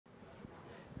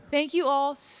Thank you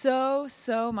all so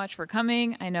much for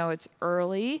coming. I know it's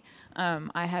early.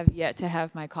 I have yet to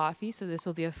have my coffee, so this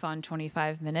will be a fun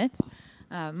 25 minutes.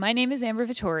 My name is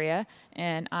Vittoria,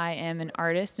 and I am an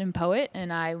artist and poet,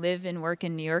 and I live and work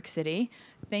in New York City.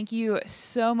 Thank you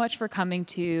so much for coming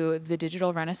to the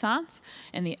digital renaissance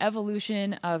and the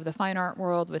evolution of the fine art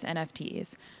world with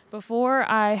NFTs. Before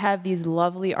I have these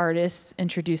lovely artists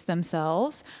introduce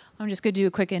themselves, I'm just going to do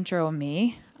a quick intro of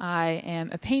me. I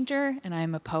am a painter and I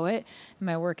am a poet. And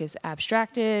my work is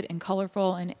abstracted and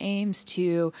colorful and aims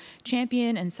to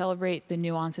champion and celebrate the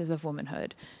nuances of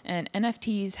womanhood. And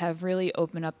NFTs have really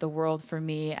opened up the world for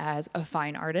me as a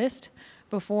fine artist.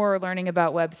 Before learning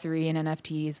about Web3 and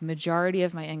NFTs, majority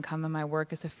of my income and my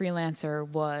work as a freelancer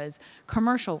was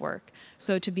commercial work.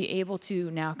 So to be able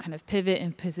to now kind of pivot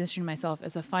and position myself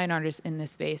as a fine artist in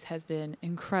this space has been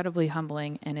incredibly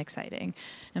humbling and exciting.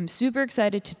 I'm super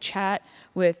excited to chat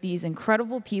with these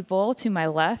incredible people to my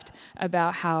left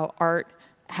about how art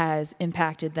has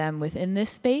impacted them within this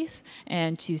space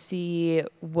and to see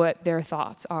what their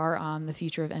thoughts are on the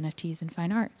future of NFTs and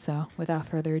fine art. So without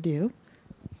further ado.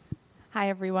 Hi,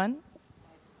 everyone.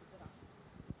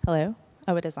 Hello.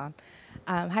 Oh, it is on.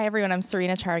 Hi, everyone. I'm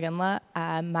Sarina Charugundla.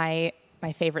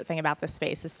 My favorite thing about this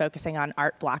space is focusing on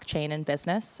art, blockchain, and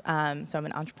business. So I'm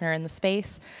an entrepreneur in the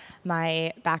space.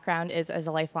 My background is as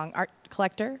a lifelong art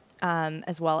collector,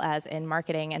 as well as in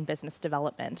marketing and business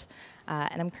development.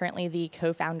 And I'm currently the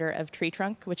co-founder of Tree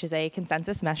Trunk, which is a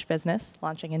consensus mesh business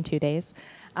launching in 2 days.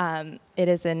 It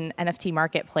is an NFT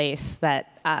marketplace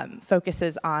that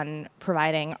focuses on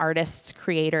providing artists,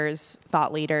 creators,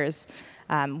 thought leaders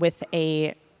with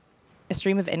a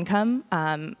stream of income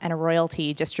and a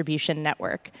royalty distribution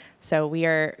network. So we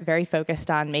are very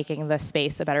focused on making the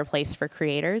space a better place for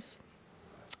creators.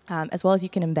 As well as you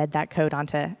can embed that code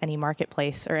onto any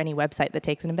marketplace or any website that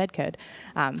takes an embed code.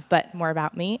 But more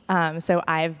about me. So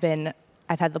I've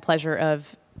had the pleasure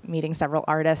of meeting several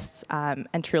artists,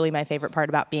 and truly my favorite part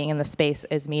about being in the space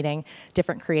is meeting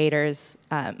different creators,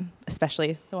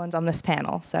 especially the ones on this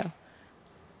panel. So go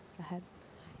ahead.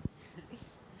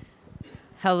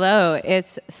 Hello,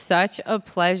 it's such a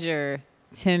pleasure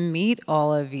to meet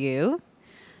all of you.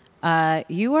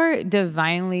 You are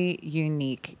divinely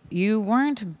unique. You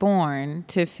weren't born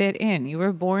to fit in. You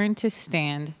were born to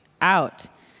stand out.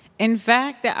 In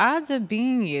fact, the odds of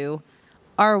being you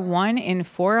are 1 in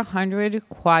 400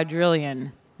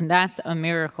 quadrillion, and that's a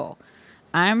miracle.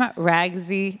 I'm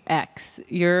Ragzy X,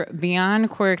 your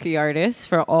beyond quirky artist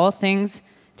for all things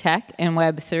tech and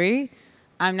Web3.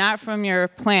 I'm not from your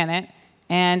planet,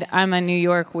 and I'm a New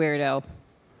York weirdo.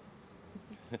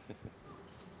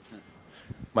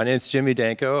 My name's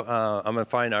Danko. I'm a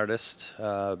fine artist.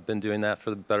 Been doing that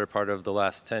for the better part of the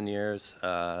last 10 years.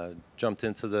 Jumped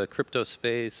into the crypto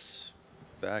space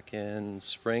back in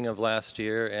spring of last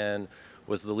year and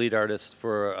was the lead artist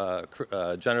for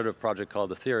a generative project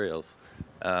called Ethereals.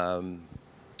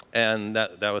 And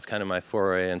that was kind of my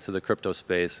foray into the crypto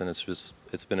space, and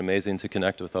it's been amazing to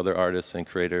connect with other artists and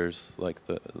creators like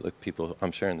the people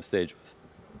I'm sharing the stage with.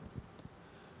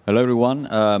 Hello, everyone.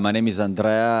 My name is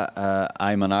Andrea.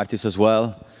 I'm an artist as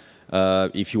well.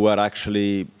 If you were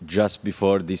actually just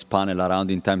before this panel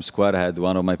around in Times Square, I had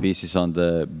one of my pieces on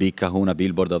the big Kahuna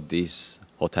billboard of this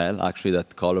hotel, actually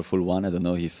that colorful one. I don't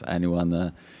know if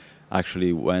anyone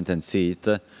actually went and see it.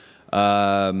 So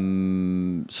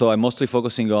I'm mostly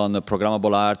focusing on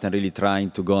programmable art and really trying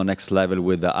to go next level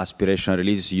with the aspirational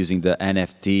releases using the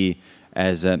NFT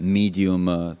as a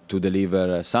medium to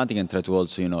deliver something and try to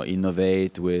also,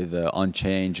 innovate with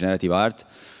on-chain generative art.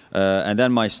 And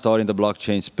then my story in the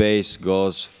blockchain space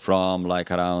goes from like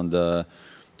around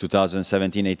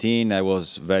 2017-18. I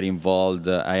was very involved,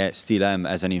 I still am,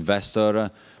 as an investor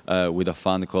with a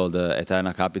fund called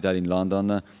Eterna Capital in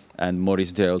London. And more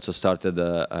recently, I also started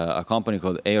a company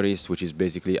called Aorist, which is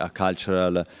basically a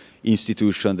cultural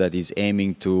institution that is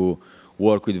aiming to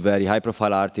work with very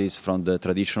high-profile artists from the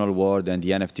traditional world and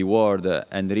the NFT world,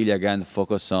 and really, again,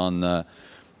 focus on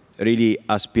really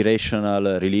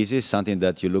aspirational releases, something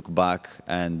that you look back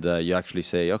and you actually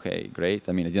say, okay, great.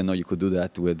 I mean, I didn't know you could do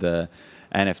that with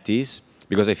NFTs,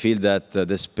 because I feel that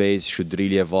the space should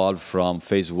really evolve from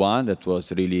phase 1, that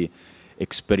was really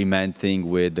experimenting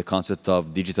with the concept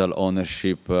of digital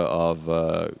ownership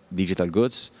of digital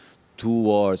goods,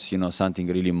 towards something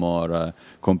really more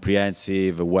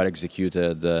comprehensive,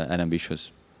 well-executed, and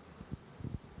ambitious.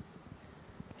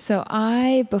 So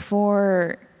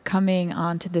before coming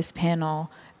onto this panel,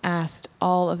 asked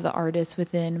all of the artists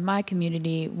within my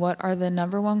community what are the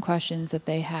 #1 questions that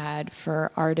they had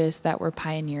for artists that were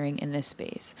pioneering in this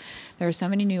space. There are so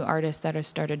many new artists that have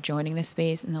started joining this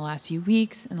space in the last few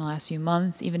weeks, in the last few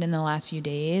months, even in the last few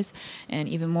days, and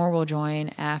even more will join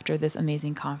after this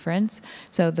amazing conference.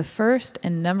 So the first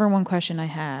and #1 question I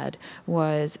had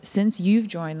was, since you've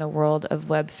joined the world of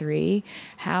Web3,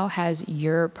 how has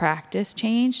your practice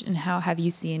changed and how have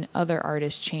you seen other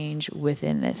artists change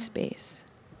within this space?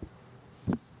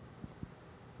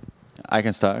 I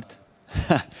can start.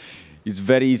 It's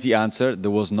very easy answer.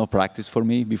 There was no practice for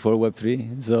me before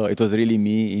Web3. So it was really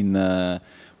me in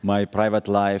my private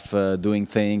life doing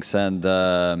things and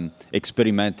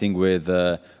experimenting with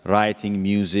writing,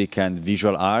 music, and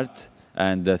visual art,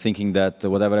 and thinking that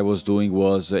whatever I was doing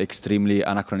was extremely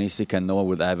anachronistic and no one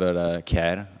would ever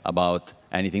care about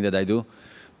anything that I do.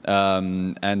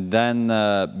 And then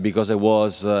because I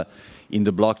was in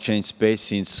the blockchain space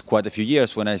since quite a few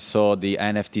years, when I saw the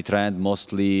NFT trend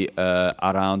mostly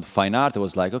around fine art, I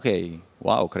was like, okay,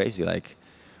 wow, crazy. Like,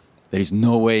 there is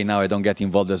no way now I don't get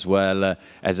involved as well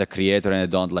as a creator and I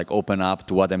don't like open up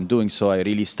to what I'm doing. So I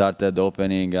really started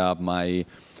opening up my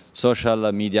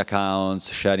social media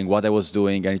accounts, sharing what I was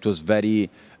doing, and it was very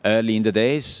early in the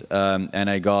days. And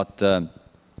I got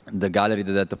the gallery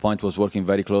that at the point was working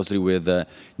very closely with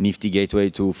Nifty Gateway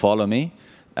to follow me.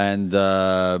 And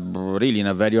really in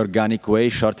a very organic way,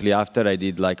 shortly after I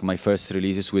did like my first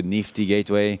releases with Nifty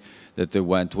Gateway that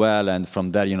went well. And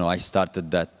from there, you know, I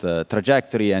started that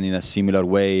trajectory. And in a similar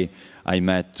way, I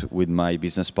met with my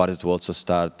business partner to also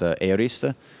start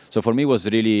Aorist. So for me, it was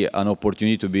really an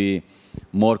opportunity to be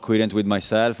more coherent with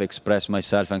myself, express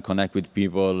myself and connect with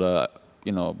people,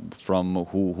 you know, from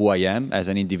who I am as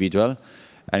an individual.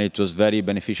 And it was very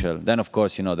beneficial. Then, of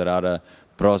course, you know, there are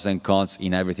pros and cons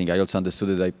in everything. I also understood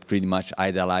that I pretty much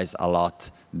idolize a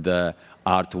lot the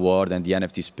art world and the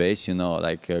NFT space. You know,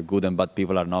 like good and bad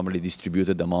people are normally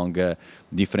distributed among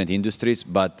different industries.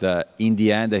 But in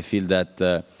the end, I feel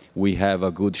that we have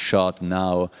a good shot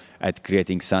now at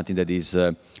creating something that is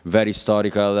very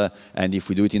historical. And if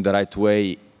we do it in the right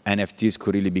way, NFTs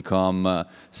could really become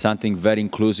something very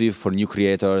inclusive for new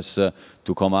creators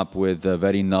to come up with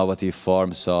very innovative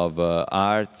forms of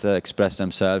art, express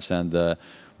themselves, and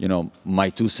you know, my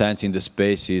 2 cents in the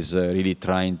space is really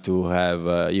trying to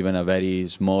have even a very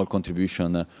small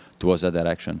contribution towards that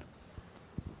direction.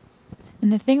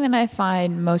 And the thing that I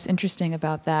find most interesting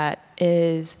about that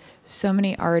is so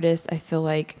many artists, I feel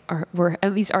like, were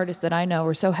at least artists that I know,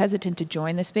 were so hesitant to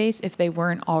join the space if they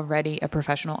weren't already a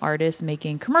professional artist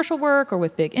making commercial work or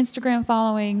with big Instagram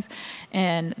followings.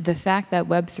 And the fact that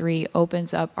Web3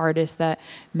 opens up artists that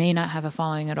may not have a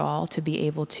following at all to be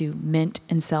able to mint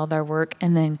and sell their work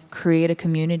and then create a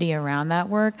community around that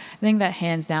work, I think that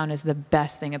hands down is the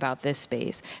best thing about this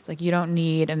space. It's like you don't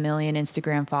need 1 million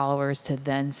Instagram followers to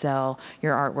then sell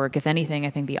your artwork. If anything,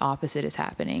 I think the opposite is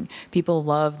happening. People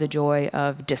love the joy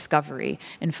of discovery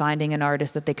and finding an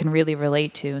artist that they can really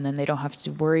relate to, and then they don't have to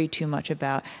worry too much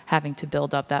about having to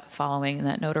build up that following and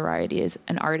that notoriety as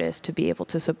an artist to be able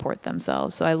to support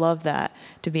themselves. So I love that,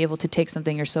 to be able to take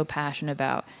something you're so passionate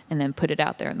about and then put it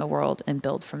out there in the world and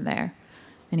build from there.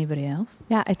 Anybody else?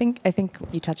 Yeah, I think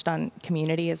you touched on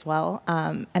community as well.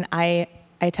 And I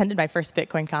attended my first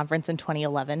Bitcoin conference in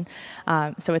 2011.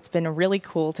 So it's been really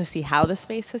cool to see how the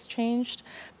space has changed.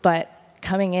 But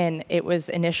coming in, it was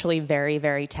initially very,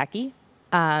 very techy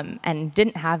and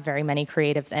didn't have very many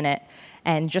creatives in it.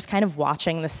 And just kind of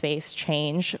watching the space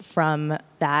change from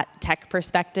that tech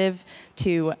perspective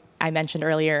to, I mentioned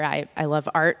earlier, I love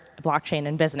art, blockchain,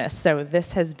 and business. So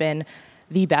this has been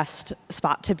the best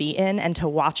spot to be in and to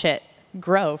watch it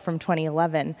grow from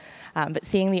 2011. But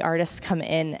seeing the artists come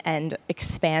in and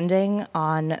expanding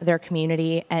on their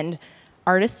community, and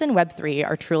artists in Web3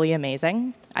 are truly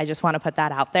amazing. I just want to put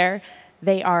that out there.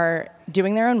 They are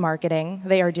doing their own marketing.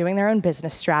 They are doing their own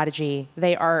business strategy.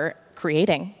 They are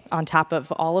creating on top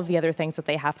of all of the other things that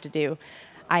they have to do.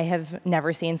 I have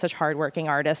never seen such hardworking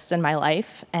artists in my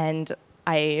life, and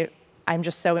I'm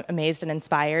just so amazed and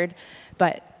inspired.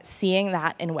 But seeing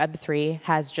that in Web3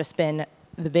 has just been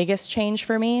the biggest change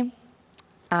for me,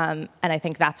 and I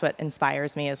think that's what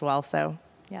inspires me as well. So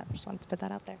yeah, I just wanted to put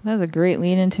that out there. That was a great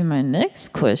lead into my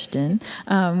next question,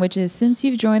 which is, since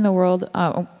you've joined the world,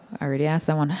 I already asked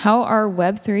that one. How are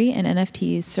Web3 and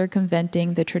NFTs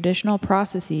circumventing the traditional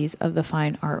processes of the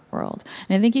fine art world?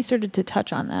 And I think you started to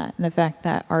touch on that, and the fact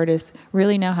that artists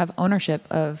really now have ownership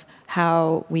of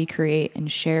how we create and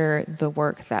share the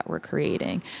work that we're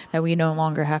creating, that we no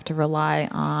longer have to rely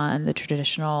on the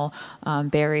traditional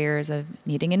barriers of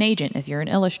needing an agent if you're an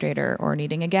illustrator, or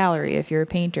needing a gallery if you're a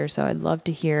painter. So I'd love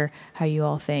to hear how you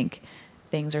all think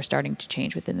things are starting to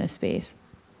change within this space.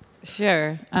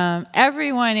 Sure.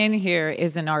 Everyone in here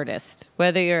is an artist,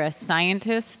 whether you're a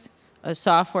scientist, a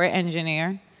software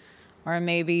engineer, or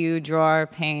maybe you draw or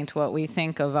paint what we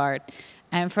think of art.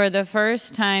 And for the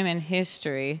first time in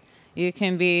history, you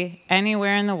can be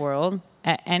anywhere in the world,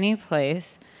 at any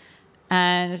place,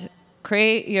 and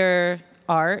create your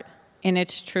art in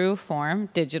its true form,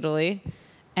 digitally,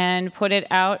 and put it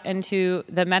out into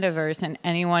the metaverse, and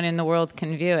anyone in the world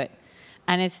can view it.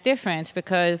 And it's different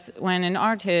because when an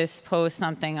artist posts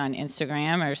something on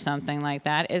Instagram or something like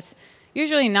that, it's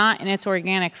usually not in its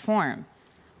organic form.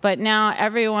 But now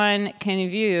everyone can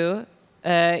view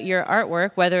your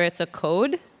artwork, whether it's a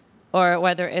code or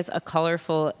whether it's a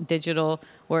colorful digital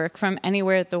work, from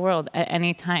anywhere in the world at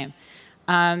any time.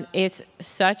 It's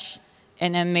such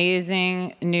an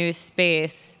amazing new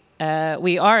space.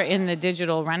 We are in the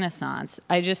digital renaissance.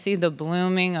 I just see the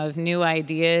blooming of new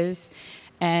ideas,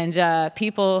 and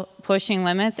people pushing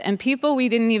limits, and people we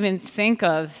didn't even think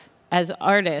of as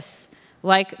artists,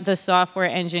 like the software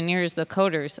engineers, the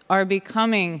coders, are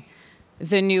becoming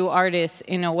the new artists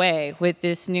in a way with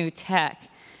this new tech.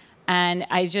 And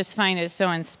I just find it so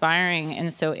inspiring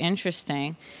and so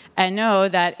interesting. And know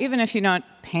that even if you don't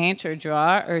paint or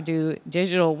draw or do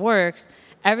digital works,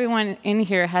 everyone in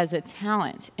here has a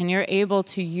talent, and you're able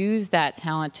to use that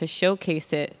talent to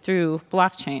showcase it through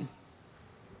blockchain.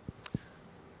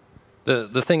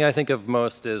 The thing I think of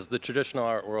most is the traditional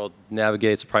art world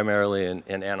navigates primarily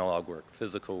in analog work,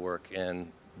 physical work,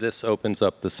 and this opens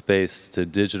up the space to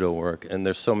digital work. And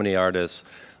there's so many artists,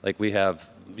 like we have,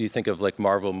 you think of like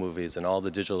Marvel movies and all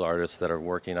the digital artists that are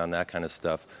working on that kind of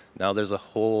stuff. Now there's a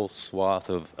whole swath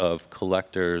of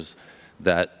collectors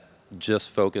that just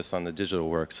focus on the digital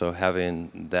work. So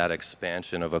having that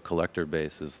expansion of a collector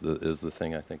base is the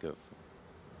thing I think of.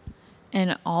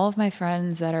 And all of my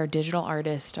friends that are digital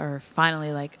artists are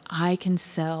finally like, I can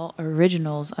sell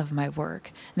originals of my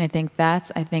work. And I think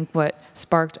that's, what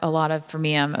sparked a lot of, for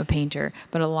me, I'm a painter,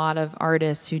 but a lot of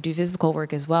artists who do physical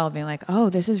work as well, being like, oh,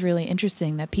 this is really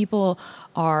interesting, that people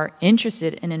are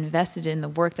interested and invested in the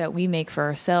work that we make for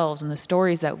ourselves and the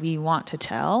stories that we want to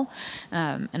tell.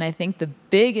 And I think the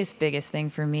biggest thing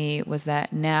for me was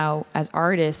that now as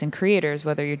artists and creators,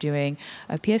 whether you're doing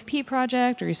a PFP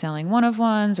project or you're selling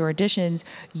one-of-ones or editions,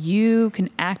 you can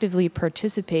actively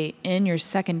participate in your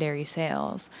secondary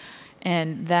sales.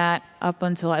 And that up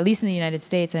until, at least in the United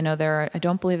States, I know I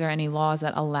don't believe there are any laws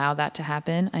that allow that to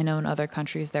happen. I know in other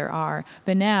countries there are.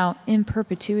 But now, in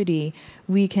perpetuity,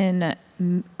 we can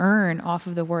earn off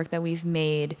of the work that we've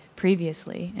made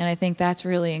previously. And I think that's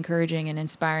really encouraging and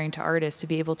inspiring to artists to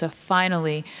be able to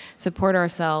finally support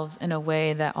ourselves in a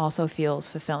way that also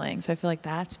feels fulfilling. So I feel like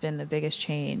that's been the biggest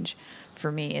change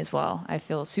for me as well. I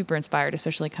feel super inspired,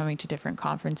 especially coming to different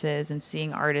conferences and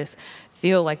seeing artists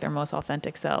feel like their most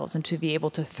authentic selves and to be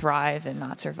able to thrive and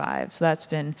not survive. So that's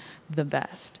been the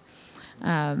best.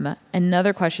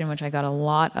 Another question, which I got a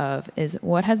lot of, is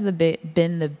what has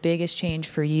been the biggest change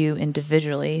for you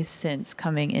individually since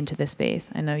coming into this space?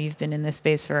 I know you've been in this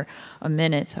space for a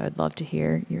minute, so I'd love to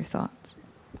hear your thoughts.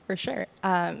 For sure.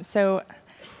 So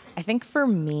I think for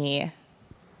me,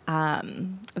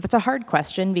 that's a hard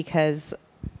question because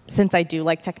since I do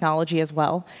like technology as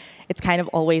well, it's kind of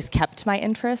always kept my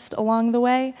interest along the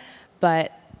way.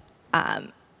 But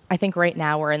I think right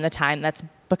now we're in the time that's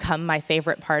become my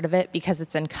favorite part of it because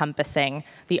it's encompassing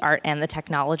the art and the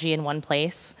technology in one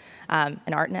place. And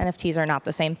art and NFTs are not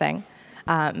the same thing.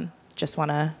 Just want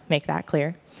to make that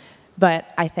clear.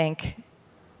 But I think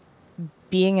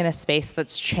being in a space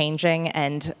that's changing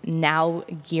and now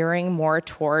gearing more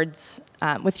towards,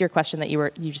 with your question that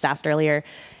you just asked earlier,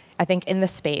 I think in the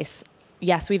space,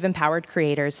 yes, we've empowered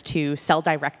creators to sell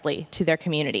directly to their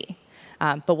community.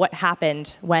 But what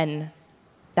happened when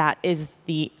that is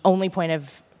the only point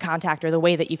of contact or the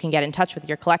way that you can get in touch with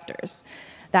your collectors?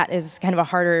 That is kind of a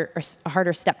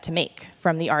harder step to make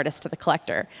from the artist to the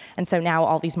collector. And so now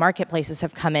all these marketplaces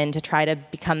have come in to try to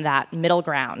become that middle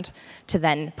ground to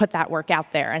then put that work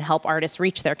out there and help artists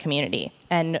reach their community.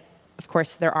 And of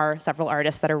course, there are several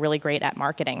artists that are really great at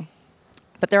marketing.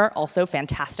 But there are also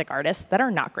fantastic artists that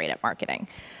are not great at marketing.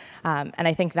 And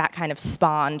I think that kind of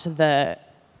spawned the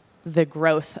the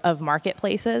growth of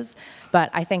marketplaces. But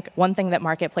I think one thing that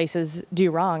marketplaces do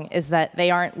wrong is that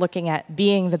they aren't looking at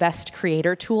being the best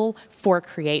creator tool for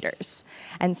creators.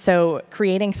 And so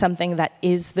creating something that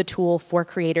is the tool for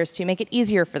creators to make it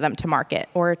easier for them to market,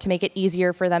 or to make it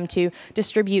easier for them to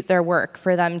distribute their work,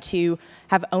 for them to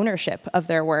have ownership of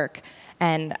their work.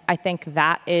 And I think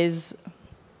that's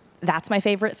my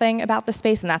favorite thing about the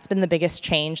space, and that's been the biggest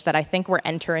change that I think we're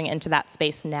entering into that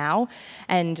space now.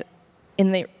 And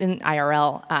in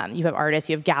IRL, you have artists,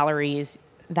 you have galleries.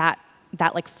 That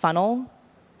like funnel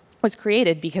was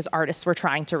created because artists were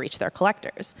trying to reach their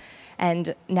collectors.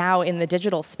 And now in the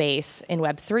digital space, in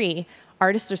Web3,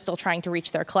 artists are still trying to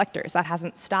reach their collectors. That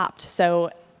hasn't stopped.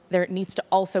 So there needs to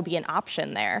also be an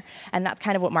option there. And that's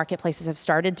kind of what marketplaces have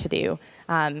started to do.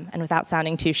 And without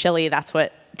sounding too shilly, that's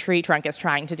what Tree Trunk is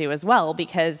trying to do as well,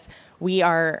 because we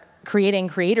are creating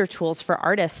creator tools for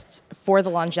artists for the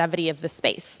longevity of the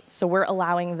space. So we're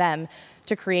allowing them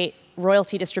to create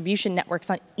royalty distribution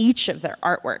networks on each of their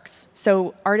artworks.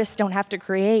 So artists don't have to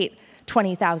create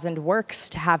 20,000 works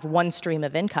to have one stream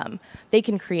of income. They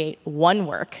can create one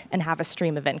work and have a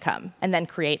stream of income, and then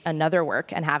create another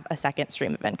work and have a second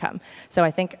stream of income. So I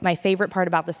think my favorite part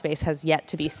about the space has yet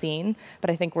to be seen,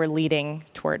 but I think we're leading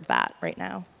toward that right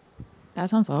now. That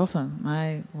sounds awesome.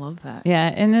 I love that.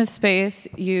 Yeah, in this space,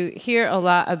 you hear a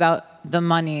lot about the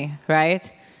money, right?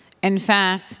 In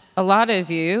fact, a lot of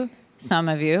you, some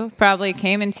of you, probably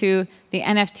came into the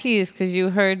NFTs because you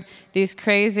heard these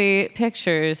crazy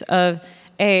pictures of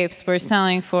apes were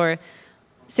selling for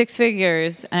 6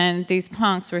 figures, and these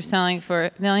punks were selling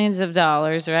for millions of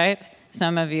dollars, right?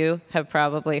 Some of you have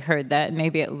probably heard that, and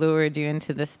maybe it lured you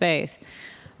into the space.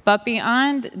 But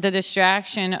beyond the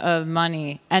distraction of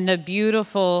money and the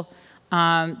beautiful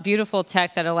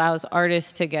tech that allows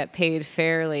artists to get paid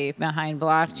fairly behind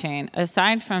blockchain,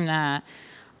 aside from that,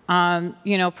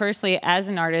 you know, personally as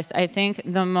an artist, I think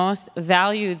the most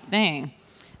valued thing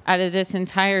out of this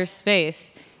entire space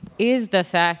is the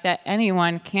fact that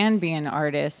anyone can be an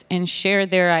artist and share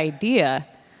their idea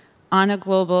on a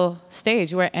global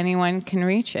stage where anyone can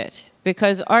reach it.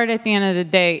 Because art at the end of the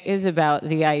day is about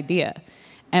the idea.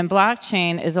 And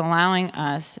blockchain is allowing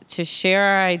us to share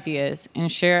our ideas and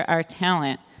share our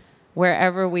talent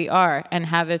wherever we are and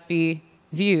have it be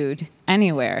viewed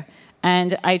anywhere.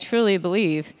 And I truly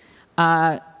believe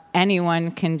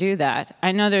anyone can do that.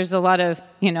 I know there's a lot of,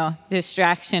 you know,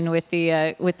 distraction with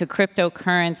the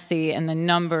cryptocurrency and the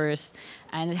numbers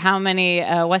and how many,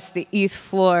 what's the ETH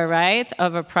floor, right,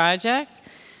 of a project.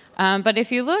 But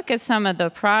if you look at some of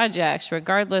the projects,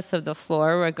 regardless of the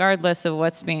floor, regardless of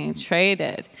what's being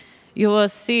traded, you will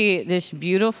see this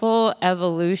beautiful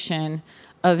evolution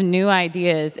of new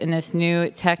ideas in this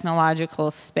new technological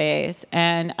space.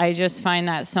 And I just find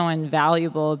that so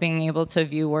invaluable, being able to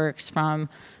view works from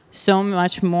so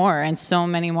much more and so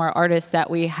many more artists that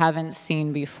we haven't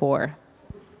seen before.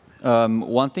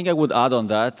 One thing I would add on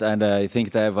that, and I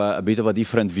think they have a bit of a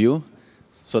different view,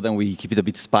 so then we keep it a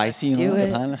bit spicy, you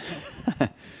know,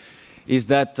 is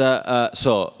that,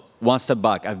 so one step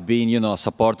back, I've been, you know, a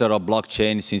supporter of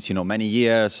blockchain since, you know, many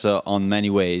years on many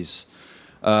ways.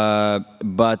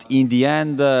 But in the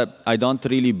end, I don't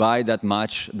really buy that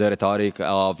much the rhetoric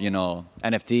of, you know,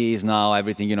 NFTs now,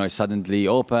 everything, you know, is suddenly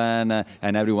open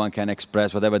and everyone can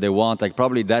express whatever they want. Like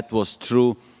probably that was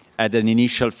true at an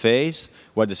initial phase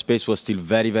where the space was still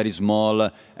very, very small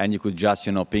and you could just,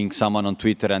 you know, ping someone on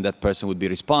Twitter and that person would be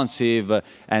responsive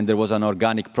and there was an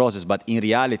organic process. But in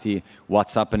reality,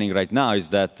 what's happening right now is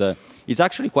that it's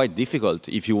actually quite difficult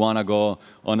if you want to go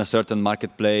on a certain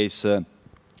marketplace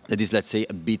that is, let's say,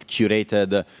 a bit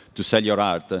curated to sell your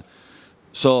art.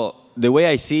 So the way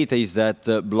I see it is that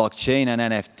blockchain and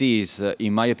NFTs,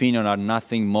 in my opinion, are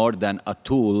nothing more than a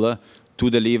tool to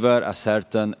deliver a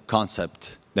certain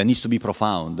concept that needs to be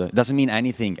profound. It doesn't mean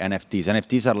anything, NFTs.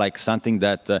 NFTs are like something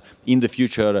that in the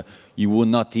future you would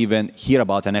not even hear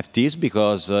about NFTs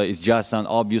because it's just an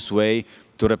obvious way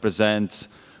to represent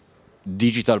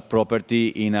digital property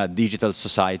in a digital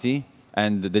society,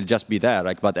 and they'll just be there.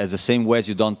 Like, but as the same way as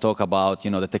you don't talk about,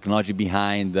 you know, the technology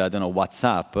behind, I don't know,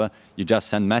 WhatsApp, you just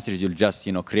send messages, you'll just,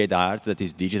 you know, create art that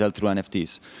is digital through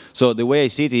NFTs. So the way I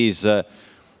see it is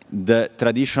the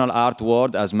traditional art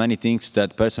world has many things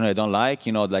that personally I don't like,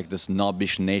 you know, like the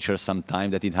snobbish nature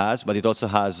sometimes that it has, but it also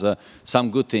has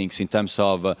some good things in terms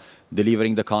of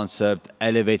delivering the concept,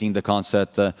 elevating the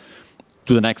concept to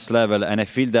the next level. And I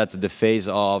feel that the phase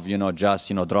of, you know, just,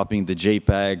 you know, dropping the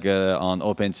JPEG on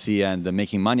OpenSea and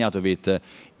making money out of it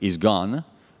is gone.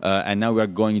 And now we are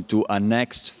going to a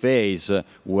next phase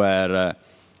where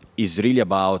it's really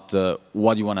about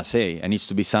what you want to say. It needs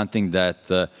to be something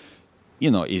that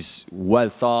is well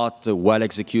thought, well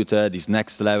executed, is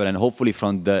next level, and hopefully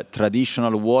from the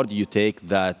traditional world you take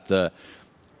that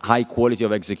high quality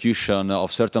of execution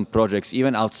of certain projects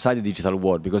even outside the digital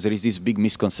world, because there is this big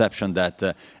misconception that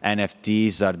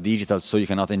NFTs are digital so you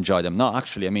cannot enjoy them. No,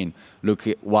 actually, I mean, look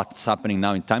at what's happening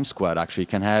now in Times Square. Actually, you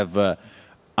can have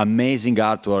amazing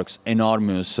artworks,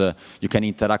 enormous, you can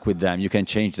interact with them, you can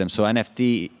change them. So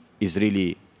NFT is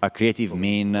really a creative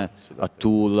mean, a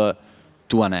tool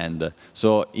to an end.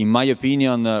 So in my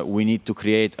opinion, we need to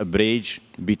create a bridge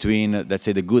between, let's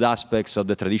say, the good aspects of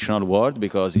the traditional world,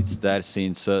 because it's there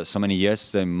since so many years.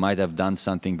 They might have done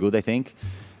something good, I think.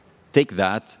 Take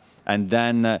that and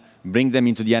then bring them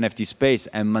into the NFT space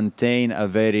and maintain a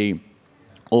very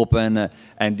open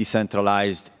and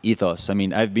decentralized ethos. I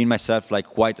mean, I've been myself like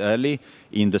quite early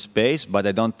in the space, but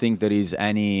I don't think there is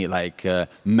any like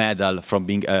medal from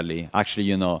being early.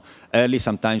 Actually, early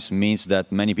sometimes means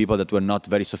that many people that were not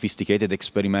very sophisticated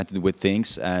experimented with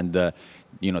things, and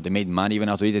they made money even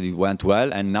out of it, and it went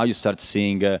well. And now you start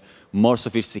seeing more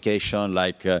sophistication,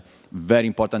 like very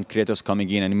important creators coming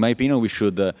in. And in my opinion, we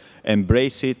should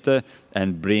embrace it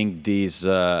and bring these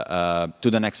to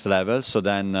the next level. So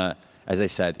then, as I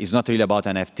said, it's not really about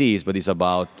NFTs, but it's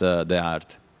about the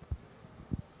art.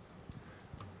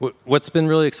 What's been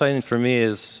really exciting for me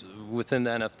is within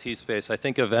the NFT space, I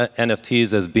think of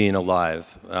NFTs as being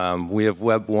alive. We have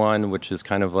Web 1, which is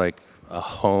kind of like a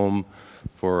home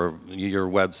for your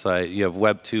website. You have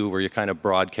Web 2, where you're kind of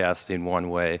broadcasting one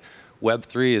way. Web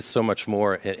 3 is so much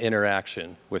more an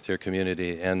interaction with your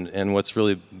community. And what's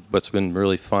been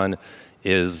really fun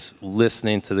is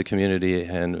listening to the community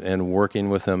and working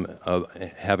with them,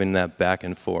 having that back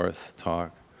and forth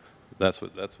talk. That's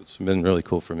what's been really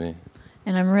cool for me.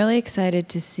 And I'm really excited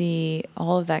to see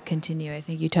all of that continue. I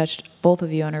think you touched, both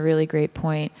of you, on a really great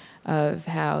point of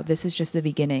how this is just the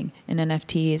beginning. And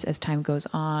NFTs, as time goes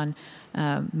on,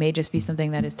 may just be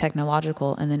something that is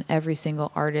technological, and then every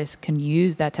single artist can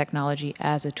use that technology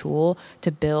as a tool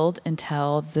to build and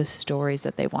tell the stories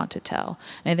that they want to tell.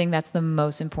 And I think that's the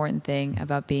most important thing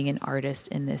about being an artist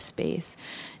in this space.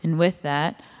 And with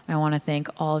that, I want to thank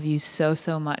all of you so,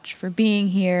 so much for being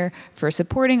here, for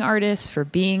supporting artists, for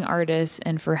being artists,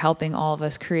 and for helping all of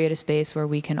us create a space where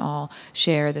we can all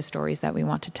share the stories that we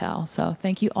want to tell. So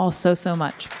thank you all so, so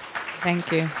much.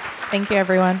 Thank you. Thank you,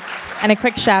 everyone. And a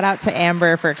quick shout out to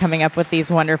Amber for coming up with these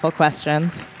wonderful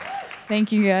questions.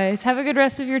 Thank you, guys. Have a good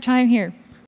rest of your time here.